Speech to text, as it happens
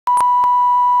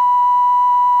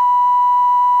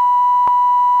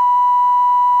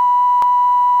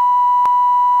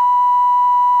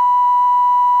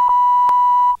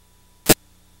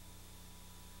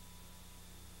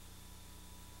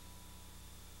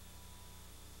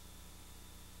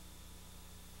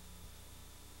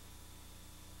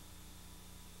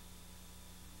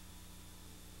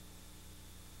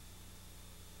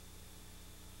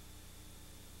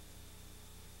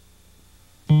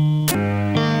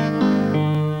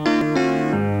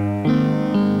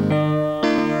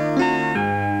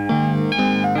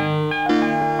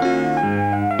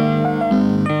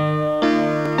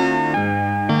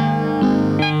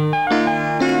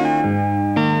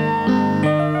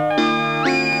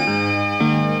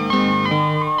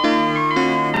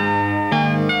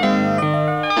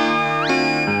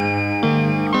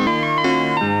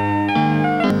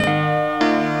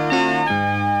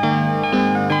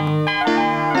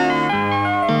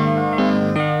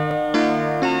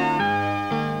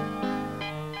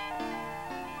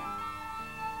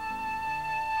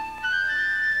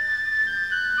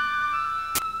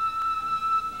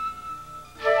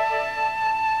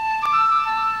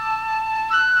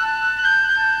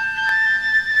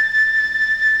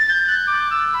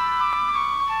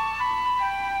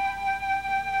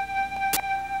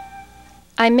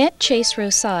I met Chase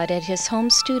Rosade at his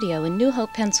home studio in New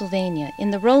Hope, Pennsylvania,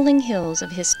 in the rolling hills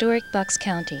of historic Bucks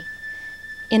County.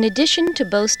 In addition to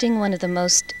boasting one of the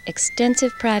most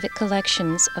extensive private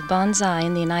collections of bonsai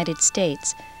in the United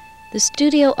States, the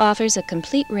studio offers a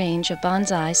complete range of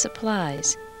bonsai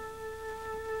supplies.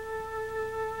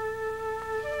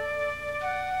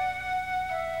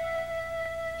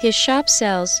 His shop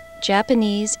sells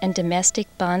Japanese and domestic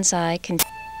bonsai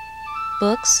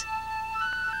books,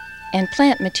 and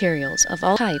plant materials of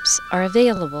all types are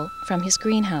available from his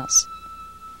greenhouse.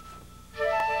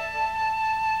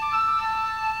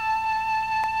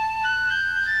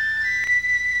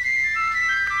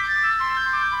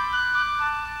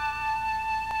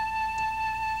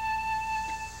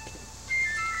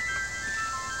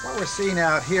 What we're seeing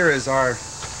out here is our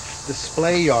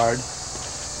display yard,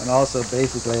 and also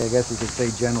basically, I guess you could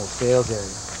say, general sales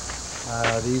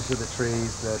area. These are the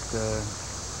trees that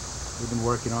we've been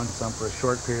working on, some for a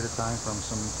short period of time, some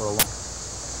for a long.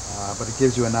 But it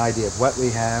gives you an idea of what we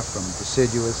have, from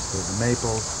deciduous to the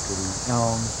maples to the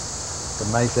elms, some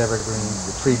nice evergreens.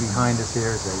 The tree behind us here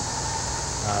is a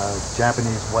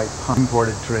Japanese white pine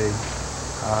imported tree.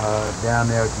 Down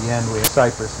there at the end we have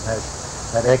cypress. It has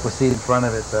that equiseed in front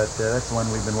of it, but that's the one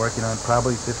we've been working on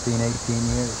probably 15, 18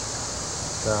 years.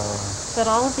 So, but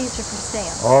all of these are for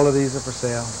sale? All of these are for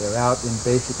sale. They're out in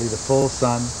basically the full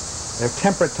sun. They're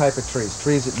temperate type of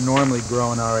trees that normally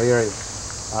grow in our area.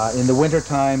 In the winter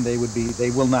time, they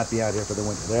will not be out here for the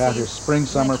winter. They're out here spring,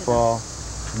 summer, fall,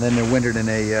 and then they're wintered in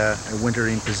a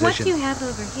wintering position. What do you have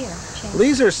over here, Chase?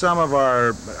 These are some of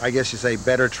our, I guess you say,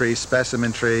 better trees,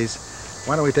 specimen trees.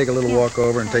 Why don't we take a little walk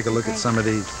over and take a look at some of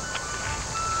these?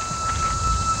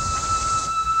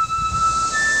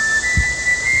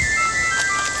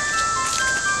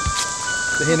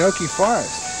 The Hinoki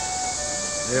forest.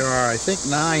 There are, I think,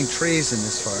 9 trees in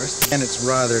this forest, and it's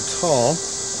rather tall.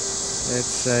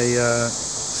 It's a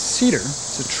cedar.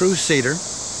 It's a true cedar,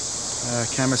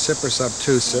 Chamaecyparis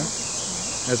obtusa.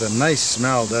 Has a nice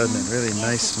smell, doesn't it? Really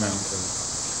nice smell.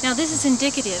 Now, this is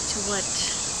indicative to what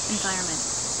environment?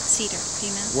 Cedar, do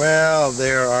you know? Well,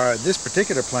 this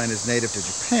particular plant is native to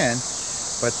Japan,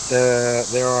 but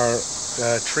there are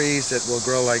trees that will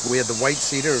grow like, we have the white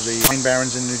cedar of the pine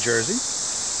barrens in New Jersey,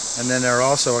 and then there are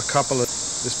also a couple of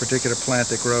this particular plant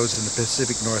that grows in the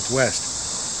Pacific Northwest.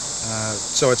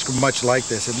 So it's much like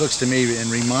this. It looks to me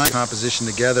and reminds composition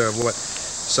together of what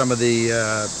some of the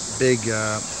big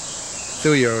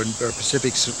Thuya or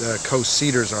Pacific Coast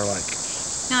cedars are like.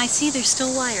 Now I see there's still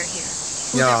wire here.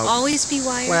 Will there always be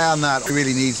wire? Well, not. It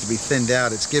really needs to be thinned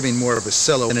out. It's giving more of a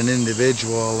silhouette and an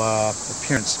individual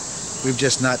appearance. We've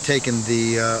just not taken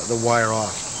the wire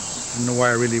off, and the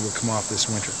wire really will come off this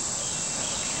winter.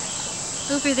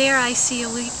 Over there I see a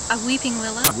weeping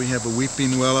willow. We have a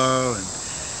weeping willow, and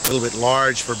a little bit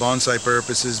large for bonsai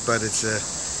purposes, but it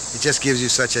just gives you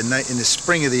such a nice, in the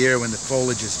spring of the year when the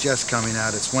foliage is just coming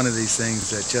out, it's one of these things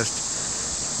that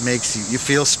just makes you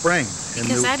feel spring.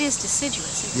 Because that is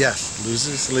deciduous, isn't it? Yes, it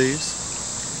loses its leaves.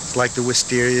 It's like the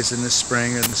wisterias in the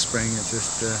spring. It's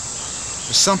just,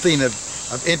 there's something of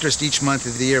interest each month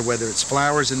of the year, whether it's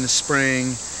flowers in the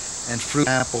spring and fruit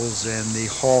apples and the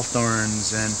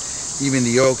hawthorns and even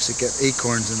the oaks that get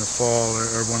acorns in the fall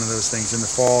are one of those things, in the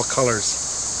fall colors.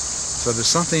 So there's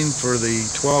something for the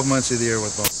 12 months of the year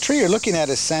with both. The tree you're looking at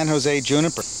is San Jose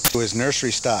juniper, to his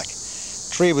nursery stock. The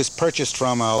tree was purchased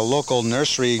from a local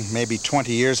nursery maybe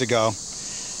 20 years ago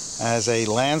as a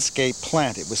landscape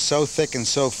plant. It was so thick and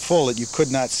so full that you could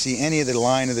not see any of the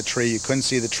line of the tree. You couldn't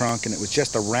see the trunk, and it was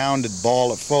just a rounded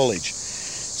ball of foliage.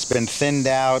 It's been thinned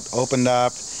out, opened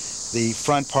up. The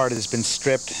front part has been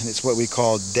stripped, and it's what we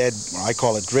call dead, I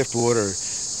call it driftwood, or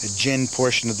a gin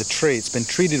portion of the tree. It's been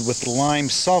treated with lime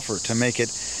sulfur to make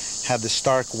it have the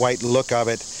stark white look of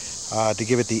it, to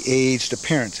give it the aged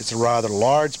appearance. It's a rather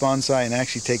large bonsai and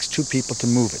actually takes 2 people to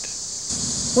move it.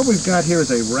 What we've got here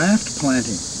is a raft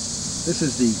planting. This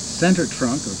is the center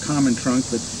trunk, or common trunk,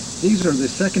 but these are the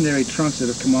secondary trunks that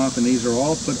have come off, and these are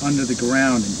all put under the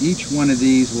ground, and each one of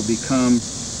these will become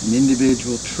an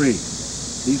individual tree.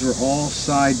 These are all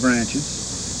side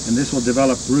branches, and this will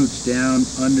develop roots down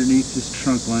underneath this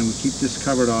trunk line. We keep this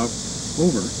covered off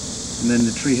over, and then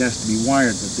the tree has to be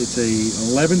wired. But it's a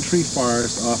 11-tree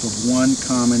forest off of one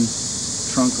common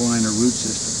trunk line or root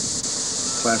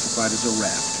system, classified as a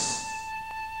raft.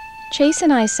 Chase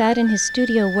and I sat in his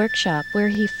studio workshop where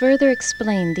he further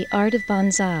explained the art of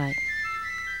bonsai.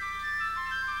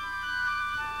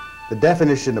 The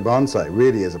definition of bonsai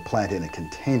really is a plant in a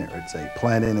container. It's a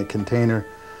plant in a container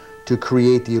to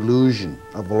create the illusion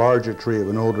of a larger tree, of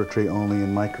an older tree, only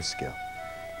in microscale.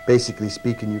 Basically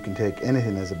speaking, you can take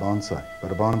anything as a bonsai,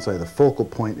 but a bonsai, the focal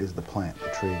point is the plant, the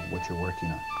tree, what you're working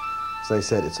on. As I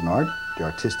said, it's an art. The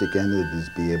artistic end of it is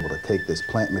be able to take this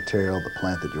plant material, the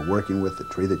plant that you're working with, the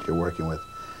tree that you're working with,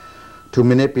 to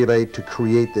manipulate, to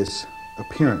create this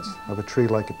appearance of a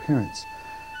tree-like appearance.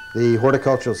 The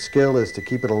horticultural skill is to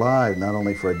keep it alive, not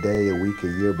only for a day, a week, a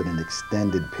year, but an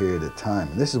extended period of time.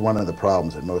 And this is one of the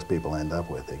problems that most people end up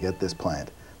with. They get this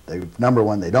plant. Number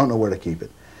one, they don't know where to keep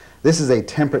it. This is a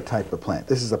temperate type of plant.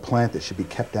 This is a plant that should be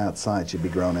kept outside, should be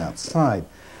grown outside.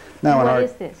 Now, what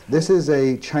is this? This is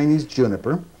a Chinese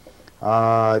juniper.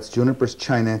 It's Juniperus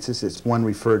chinensis. It's one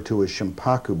referred to as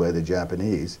shimpaku by the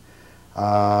Japanese.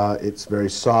 It's very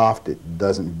soft. It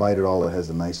doesn't bite at all. It has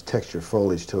a nice texture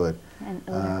foliage to it.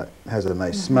 Has a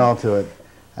nice smell to it.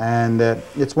 And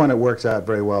it's one that works out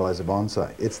very well as a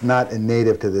bonsai. It's not a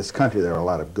native to this country. There are a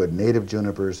lot of good native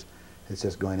junipers. It's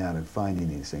just going out and finding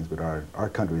these things. But our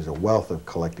country is a wealth of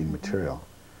collecting material.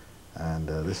 And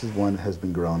this is one that has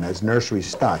been grown as nursery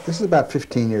stock. This is about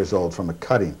 15 years old from a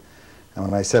cutting. And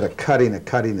when I said a cutting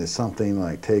is something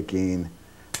like taking,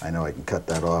 I know I can cut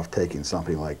that off, taking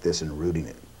something like this and rooting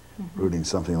it. Rooting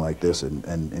something like this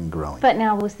and growing. But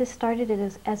now, was this started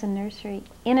as a nursery,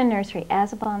 in a nursery,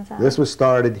 as a bonsai? This was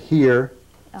started here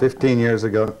 15 years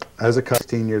ago, as a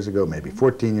 16 years ago, maybe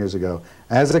 14 years ago,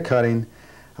 as a cutting.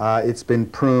 It's been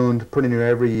pruned pretty near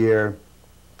every year,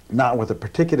 not with a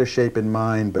particular shape in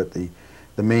mind, but the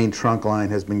main trunk line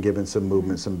has been given some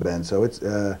movement, some bend. So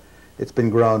it's been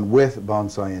grown with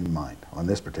bonsai in mind on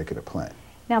this particular plant.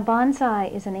 Now,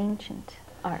 bonsai is an ancient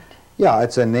art. Yeah,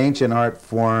 it's an ancient art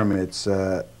form. It's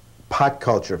pot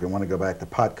culture, if you want to go back to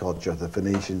pot culture. The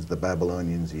Phoenicians, the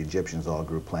Babylonians, the Egyptians all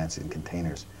grew plants in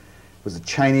containers. It was the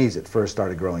Chinese that first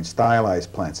started growing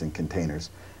stylized plants in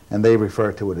containers, and they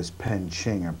refer to it as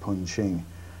penqing or punqing,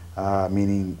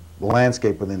 meaning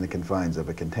landscape within the confines of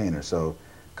a container. So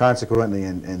consequently,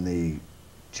 in the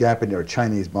Japanese or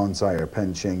Chinese bonsai or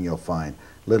penqing, you'll find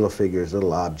little figures,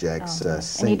 little objects,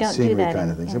 scenery kind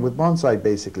of things. And with bonsai,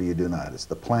 basically, you do not. It's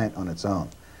the plant on its own.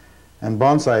 And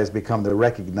bonsai has become the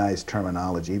recognized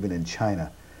terminology. Even in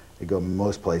China, you go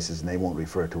most places and they won't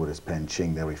refer to it as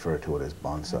penqing, they'll refer to it as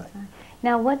bonsai.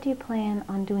 Now, what do you plan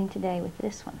on doing today with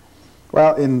this one?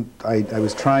 Well, I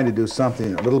was trying to do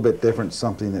something a little bit different,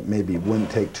 something that maybe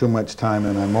wouldn't take too much time,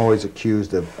 and I'm always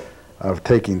accused of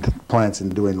taking plants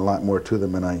and doing a lot more to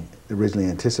them than I originally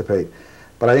anticipate.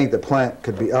 But I think the plant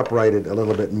could be uprighted a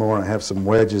little bit more. I have some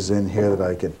wedges in here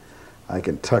that I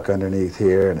can tuck underneath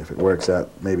here, and if it works out,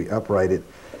 maybe upright it.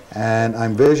 And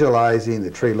I'm visualizing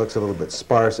the tree looks a little bit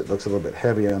sparse, it looks a little bit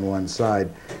heavy on one side,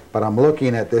 but I'm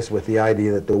looking at this with the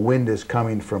idea that the wind is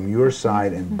coming from your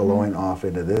side and blowing off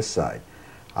into this side.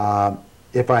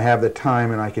 If I have the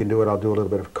time and I can do it, I'll do a little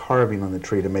bit of carving on the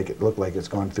tree to make it look like it's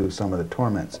gone through some of the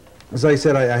torments. As I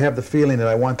said, I have the feeling that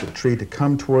I want the tree to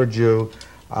come towards you.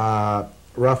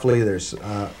 Roughly,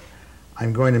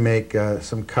 I'm going to make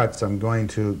some cuts. I'm going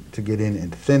to get in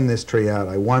and thin this tree out.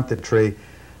 I want the tree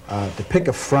to pick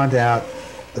a front out.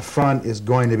 The front is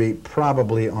going to be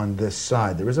probably on this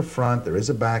side. There is a front, there is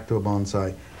a back to a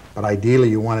bonsai, but ideally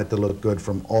you want it to look good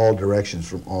from all directions,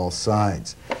 from all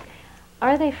sides.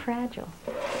 Are they fragile?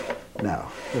 No,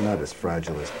 they're not as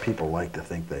fragile as people like to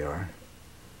think they are.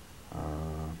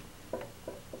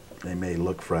 They may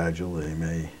look fragile, they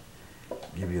may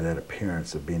give you that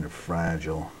appearance of being a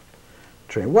fragile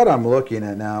tree. What I'm looking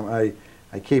at now, I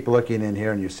keep looking in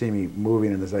here and you see me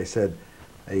moving, and as I said,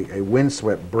 a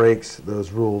windswept breaks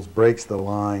those rules, breaks the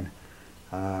line.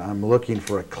 I'm looking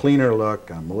for a cleaner look.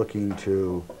 I'm looking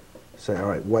to say, all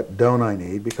right, what don't I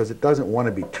need? Because it doesn't want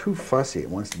to be too fussy. It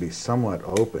wants to be somewhat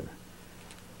open.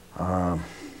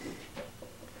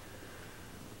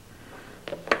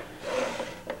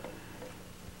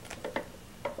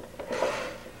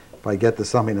 If I get to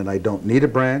something and I don't need a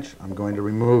branch, I'm going to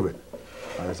remove it.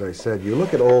 As I said, you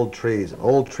look at old trees.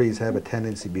 Old trees have a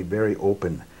tendency to be very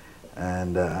open.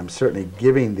 And I'm certainly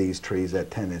giving these trees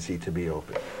that tendency to be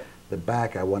open. The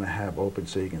back I want to have open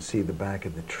so you can see the back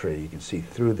of the tree. You can see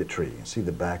through the tree. You can see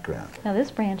the background. Now this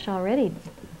branch already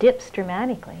dips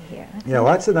dramatically here. Yeah,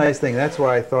 well, that's a nice thing. That's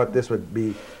why I thought this would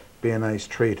be a nice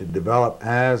tree to develop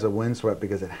as a windswept,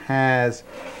 because it has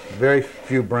very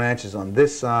few branches on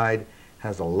this side,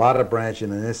 has a lot of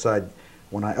branching on this side.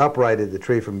 When I uprighted the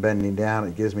tree from bending down,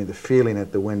 it gives me the feeling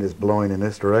that the wind is blowing in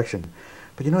this direction.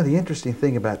 But you know, the interesting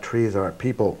thing about trees are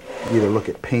people either look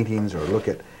at paintings or look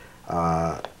at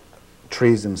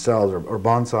trees themselves, or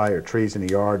bonsai, or trees in a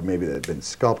yard maybe that have been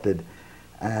sculpted,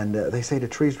 and they say the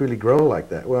trees really grow like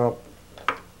that. Well,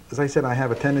 as I said, I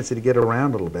have a tendency to get around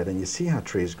a little bit, and you see how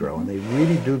trees grow, and they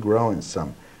really do grow in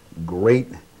some great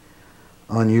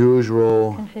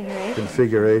unusual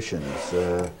configurations.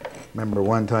 Remember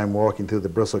one time walking through the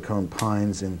bristlecone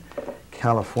pines in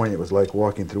California, it was like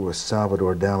walking through a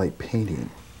Salvador Dali painting.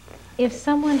 If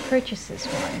someone purchases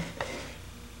one,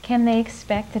 can they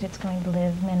expect that it's going to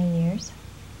live many years?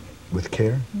 With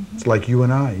care. Mm-hmm. It's like you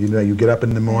and I. You know, you get up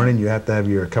in the morning, you have to have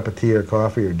your cup of tea or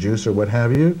coffee or juice or what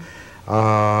have you.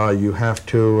 You have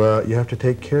to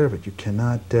take care of it. You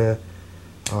cannot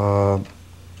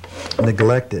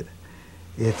neglect it.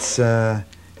 It's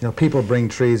you know, people bring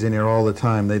trees in here all the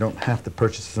time. They don't have to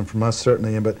purchase them from us,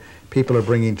 certainly, but people are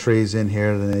bringing trees in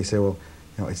here, and they say, well,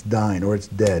 you know, it's dying, or it's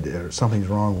dead, or something's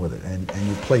wrong with it. And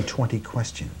you play 20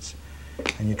 questions,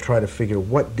 and you try to figure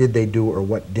what did they do or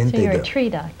what didn't they do. So you're a tree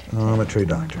doctor, too. I'm a tree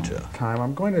doctor, too.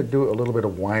 I'm going to do a little bit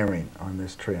of wiring on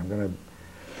this tree. I'm going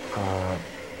to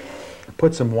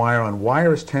put some wire on.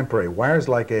 Wire is temporary. Wire is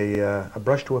like a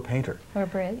brush to a painter. Or a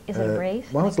brace? Is it a brace?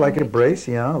 Well, it's like a brace,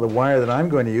 yeah. The wire that I'm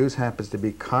going to use happens to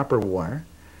be copper wire.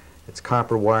 It's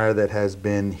copper wire that has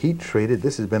been heat treated.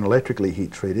 This has been electrically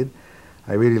heat treated.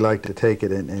 I really like to take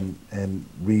it and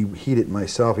reheat it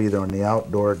myself, either on the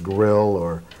outdoor grill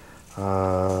or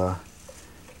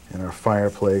in our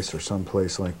fireplace or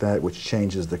someplace like that, which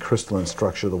changes the crystalline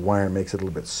structure of the wire, makes it a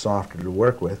little bit softer to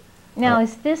work with. Now,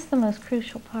 is this the most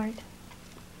crucial part?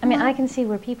 I mean, I can see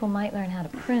where people might learn how to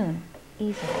prune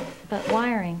easily, but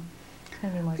wiring is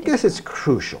going to be more difficult. I guess it's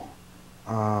crucial.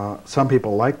 Some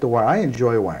people like the wire. I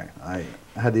enjoy wiring. I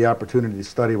had the opportunity to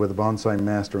study with a bonsai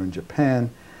master in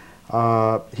Japan.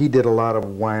 He did a lot of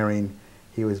wiring.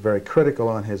 He was very critical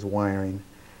on his wiring,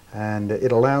 and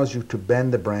it allows you to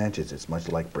bend the branches. It's much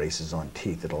like braces on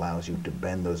teeth. It allows you to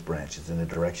bend those branches in the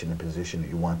direction and position that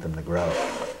you want them to grow.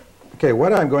 Okay,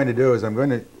 what I'm going to do is I'm going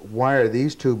to wire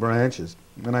these two branches,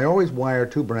 and I always wire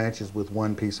two branches with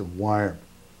one piece of wire.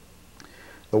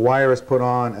 The wire is put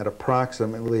on at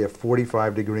approximately a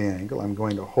 45-degree angle. I'm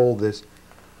going to hold this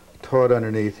taut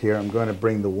underneath here. I'm going to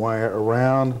bring the wire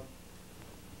around,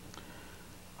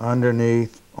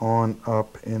 underneath, on,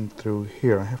 up, in through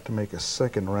here. I have to make a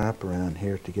second wrap around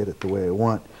here to get it the way I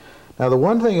want. Now, the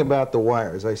one thing about the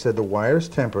wire, as I said, the wire is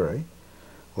temporary,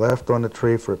 left on the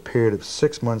tree for a period of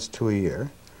 6 months to a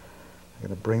year. I'm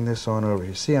going to bring this on over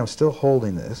here. See, I'm still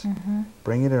holding this.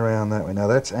 Bring it around that way. Now,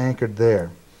 that's anchored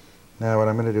there. Now what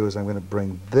I'm going to do is I'm going to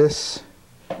bring this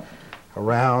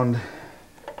around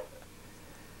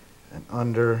and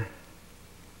under,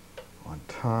 on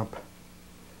top,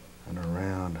 and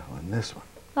around on this one.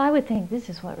 Well, I would think this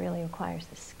is what really requires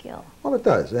the skill. Well, it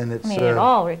does, and it's... I mean, it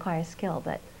all requires skill,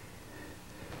 but...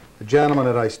 The gentleman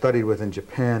that I studied with in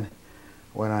Japan,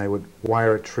 when I would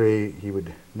wire a tree, he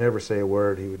would never say a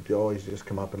word. He would always just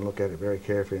come up and look at it very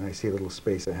carefully, and I see a little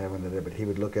space I have under there, but he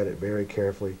would look at it very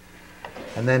carefully.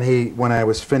 And then he, when I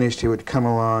was finished, he would come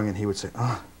along and he would say,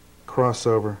 "Ah,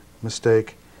 crossover,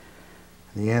 mistake."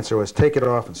 And the answer was, take it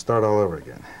off and start all over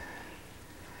again.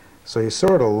 So you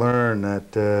sort of learn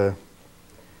that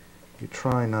you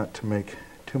try not to make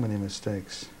too many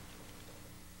mistakes.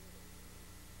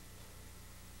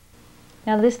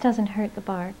 Now this doesn't hurt the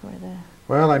bark or the...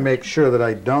 Well, I make sure that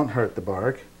I don't hurt the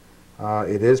bark.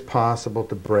 It is possible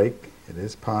to break. It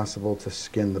is possible to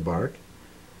skin the bark.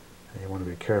 You want to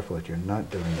be careful that you're not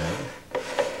doing that.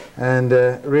 And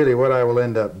really what I will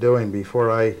end up doing before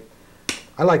I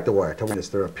like the wire. It's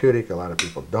therapeutic. A lot of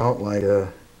people don't like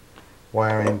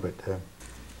wiring, but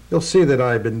you'll see that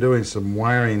I've been doing some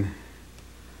wiring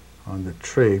on the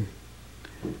tree.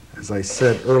 As I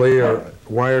said earlier,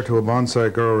 wire to a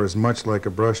bonsai grower is much like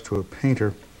a brush to a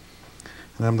painter.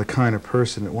 And I'm the kind of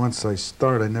person that once I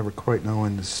start, I never quite know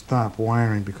when to stop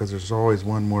wiring because there's always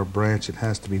one more branch that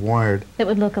has to be wired. It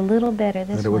would look a little better this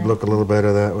way. And it would look a little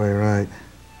better that way, right.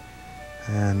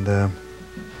 And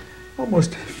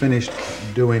almost finished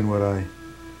doing what or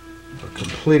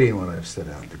completing what I've set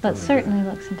out to do. But certainly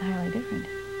looks entirely different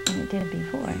than it did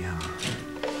before. Yeah.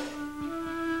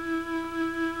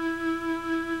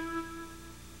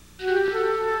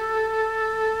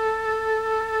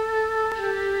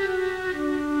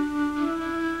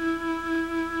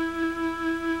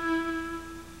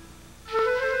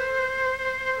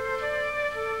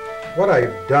 What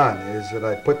I've done is that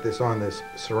I put this on this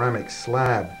ceramic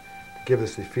slab to give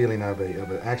this the feeling of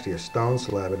actually a stone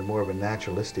slab in more of a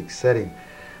naturalistic setting.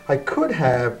 I could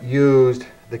have used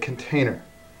the container.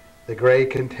 The gray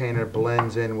container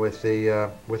blends in with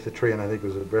the tree, and I think it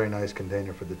was a very nice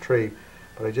container for the tree.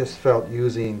 But I just felt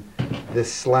using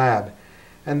this slab.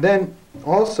 And then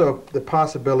also the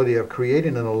possibility of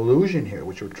creating an illusion here,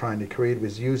 which we're trying to create,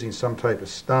 was using some type of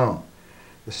stone.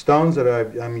 The stones that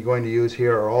I'm going to use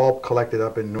here are all collected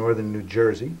up in northern New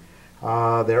Jersey.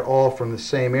 They're all from the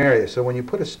same area. So when you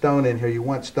put a stone in here, you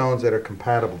want stones that are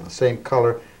compatible, the same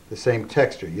color, the same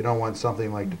texture. You don't want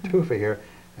something like the tufa here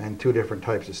and two different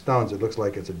types of stones. It looks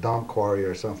like it's a donk quarry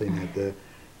or something that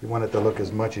you want it to look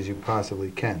as much as you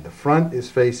possibly can. The front is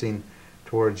facing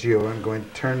towards you. I'm going to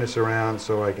turn this around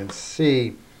so I can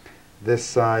see this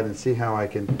side and see how I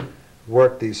can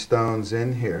work these stones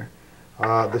in here.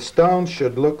 The stones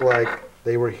should look like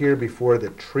they were here before the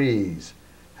trees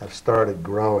have started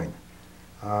growing.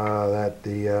 That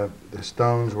the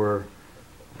stones were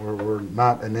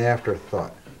not an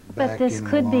afterthought. But this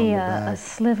could be a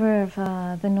sliver of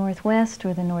the northwest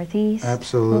or the northeast.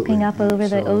 Absolutely. Looking up over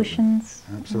the oceans.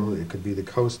 Absolutely. It could be the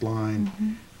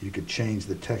coastline. You could change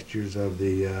the textures of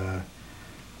the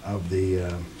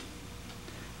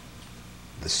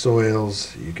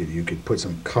soils. You could put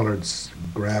some colored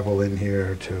gravel in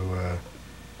here to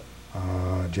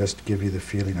just give you the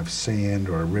feeling of sand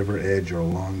or a river edge or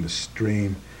along the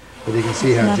stream. But you can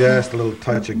see how just a little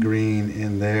touch of green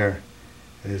in there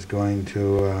is going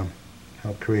to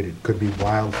help create it. Could be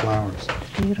wildflowers.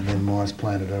 And then moss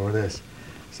planted over this.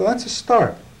 So that's a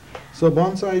start. So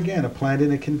bonsai, again, a plant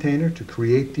in a container to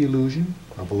create the illusion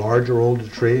of a larger, older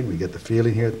tree. And we get the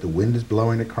feeling here that the wind is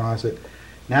blowing across it.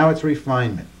 Now it's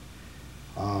refinement.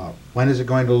 When is it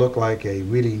going to look like a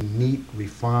really neat,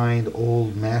 refined,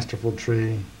 old, masterful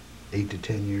tree? 8 to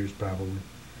 10 years, probably.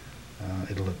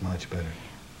 It'll look much better.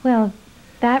 Well,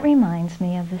 that reminds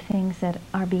me of the things that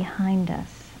are behind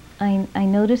us. I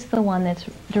noticed the one that's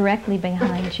directly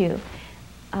behind you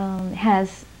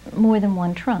has more than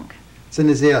one trunk. It's an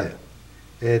azalea.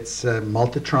 It's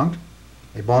multi-trunked.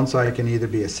 A bonsai can either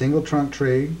be a single trunk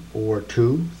tree or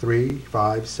 2, 3,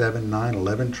 5, 7, 9,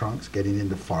 11 trunks, getting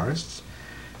into forests.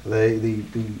 The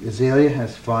azalea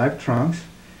has 5 trunks.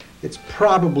 It's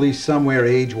probably somewhere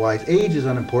age-wise. Age is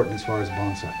unimportant as far as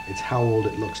bonsai. It's how old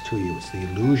it looks to you. It's the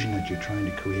illusion that you're trying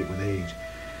to create with age.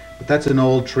 But that's an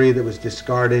old tree that was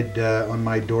discarded on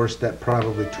my doorstep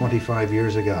probably 25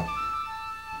 years ago.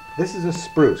 This is a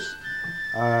spruce.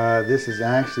 This is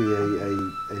actually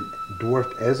a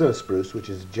dwarfed Ezo spruce, which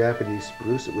is a Japanese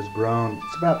spruce. It was grown,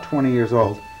 it's about 20 years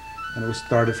old, and it was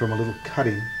started from a little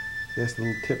cutting, just a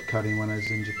little tip cutting when I was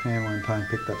in Japan one time,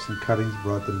 picked up some cuttings,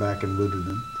 brought them back and rooted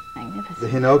them. Magnificent. The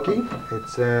hinoki,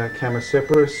 it's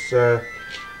Chamaecyparis,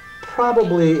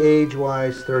 probably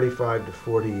age-wise 35 to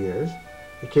 40 years.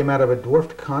 It came out of a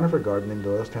dwarfed conifer garden in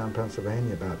Doylestown,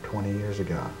 Pennsylvania about 20 years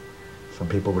ago. Some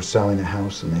people were selling a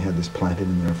house and they had this planted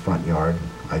in their front yard.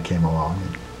 I came along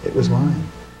and it was mine.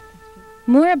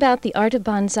 More about the art of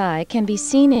bonsai can be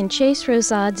seen in Chase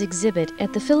Rosade's exhibit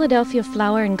at the Philadelphia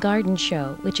Flower and Garden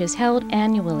Show, which is held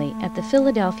annually at the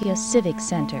Philadelphia Civic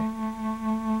Center.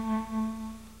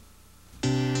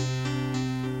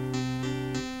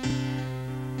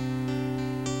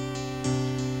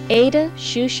 Ada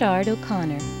Shuchard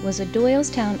O'Connor was a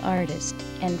Doylestown artist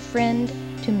and friend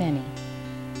to many.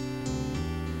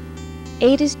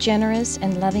 Ada's generous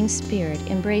and loving spirit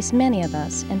embraced many of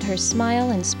us, and her smile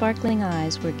and sparkling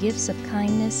eyes were gifts of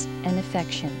kindness and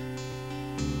affection.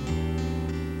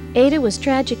 Ada was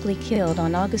tragically killed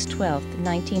on August 12,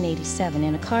 1987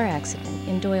 in a car accident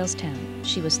in Doylestown.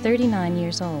 She was 39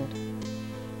 years old.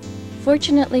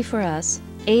 Fortunately for us,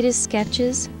 Ada's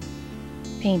sketches,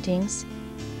 paintings,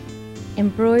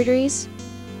 embroideries,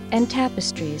 and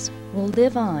tapestries will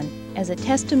live on as a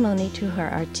testimony to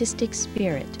her artistic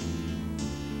spirit.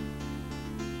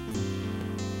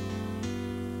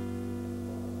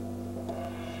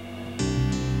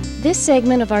 This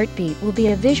segment of Artbeat will be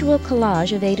a visual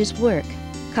collage of Ada's work,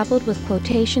 coupled with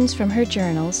quotations from her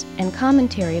journals and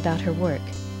commentary about her work.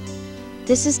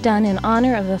 This is done in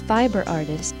honor of a fiber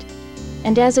artist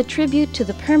and as a tribute to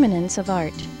the permanence of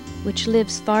art, which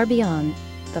lives far beyond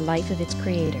the life of its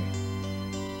creator.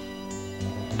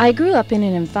 I grew up in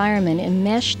an environment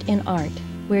enmeshed in art,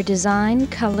 where design,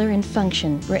 color, and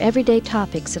function were everyday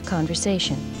topics of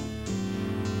conversation.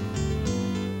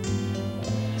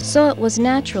 So it was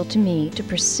natural to me to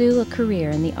pursue a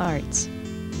career in the arts.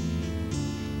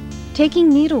 Taking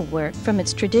needlework from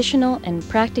its traditional and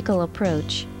practical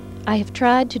approach, I have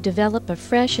tried to develop a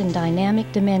fresh and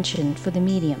dynamic dimension for the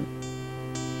medium.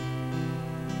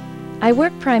 I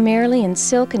work primarily in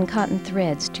silk and cotton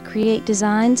threads to create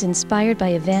designs inspired by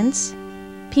events,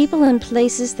 people, and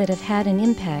places that have had an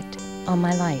impact on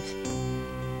my life.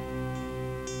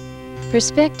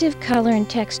 Perspective, color, and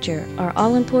texture are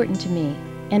all important to me,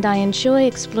 and I enjoy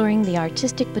exploring the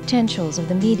artistic potentials of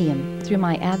the medium through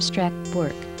my abstract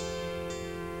work.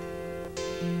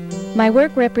 My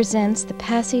work represents the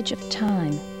passage of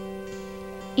time.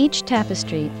 Each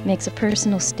tapestry makes a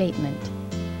personal statement.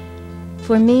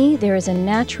 For me, there is a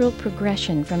natural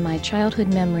progression from my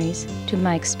childhood memories to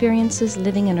my experiences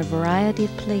living in a variety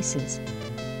of places,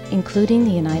 including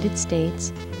the United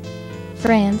States,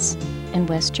 France, and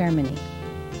West Germany.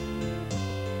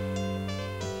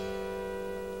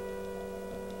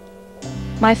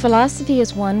 My philosophy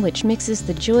is one which mixes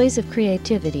the joys of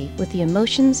creativity with the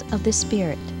emotions of the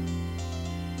spirit.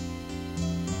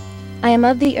 I am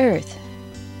of the earth,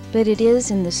 but it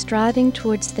is in the striving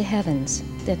towards the heavens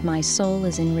that my soul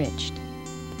is enriched.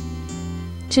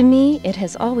 To me, it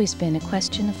has always been a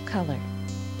question of color.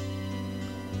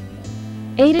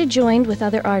 Ada joined with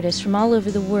other artists from all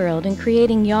over the world in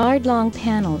creating yard-long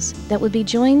panels that would be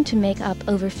joined to make up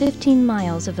over 15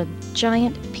 miles of a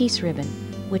giant peace ribbon,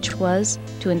 which was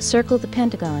to encircle the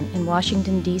Pentagon in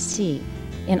Washington, D.C.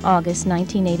 in August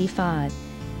 1985,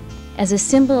 as a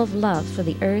symbol of love for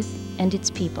the earth and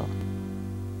its people.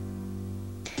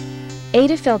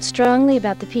 Ada felt strongly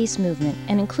about the peace movement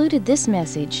and included this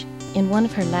message in one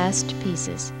of her last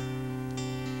pieces.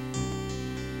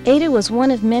 Ada was one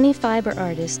of many fiber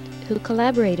artists who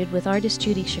collaborated with artist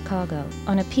Judy Chicago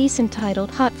on a piece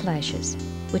entitled Hot Flashes,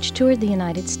 which toured the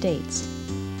United States.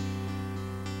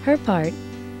 Her part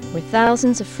were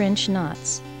thousands of French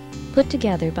knots put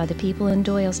together by the people in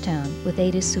Doylestown with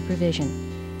Ada's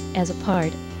supervision as a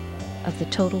part of the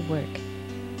total work.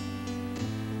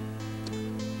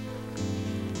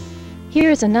 Here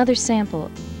is another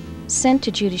sample sent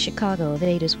to Judy Chicago of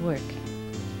Ada's work.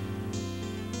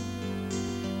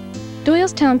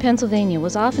 Doylestown, Pennsylvania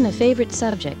was often a favorite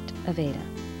subject of Ada.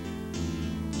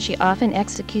 She often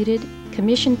executed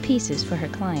commissioned pieces for her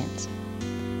clients.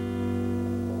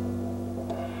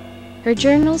 Her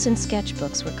journals and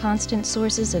sketchbooks were constant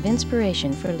sources of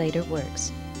inspiration for later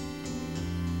works.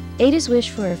 Ada's wish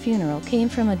for her funeral came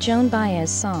from a Joan Baez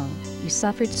song, "You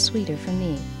Suffered Sweeter for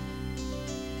Me."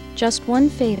 Just one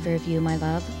favor of you, my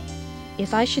love.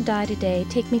 If I should die today,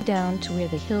 take me down to where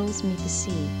the hills meet the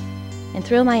sea, and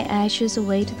throw my ashes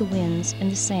away to the winds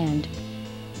and the sand,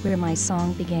 where my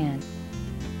song began.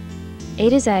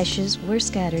 Ada's ashes were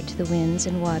scattered to the winds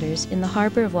and waters in the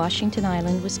harbor of Washington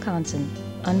Island, Wisconsin,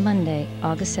 on Monday,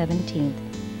 August 17,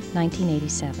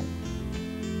 1987.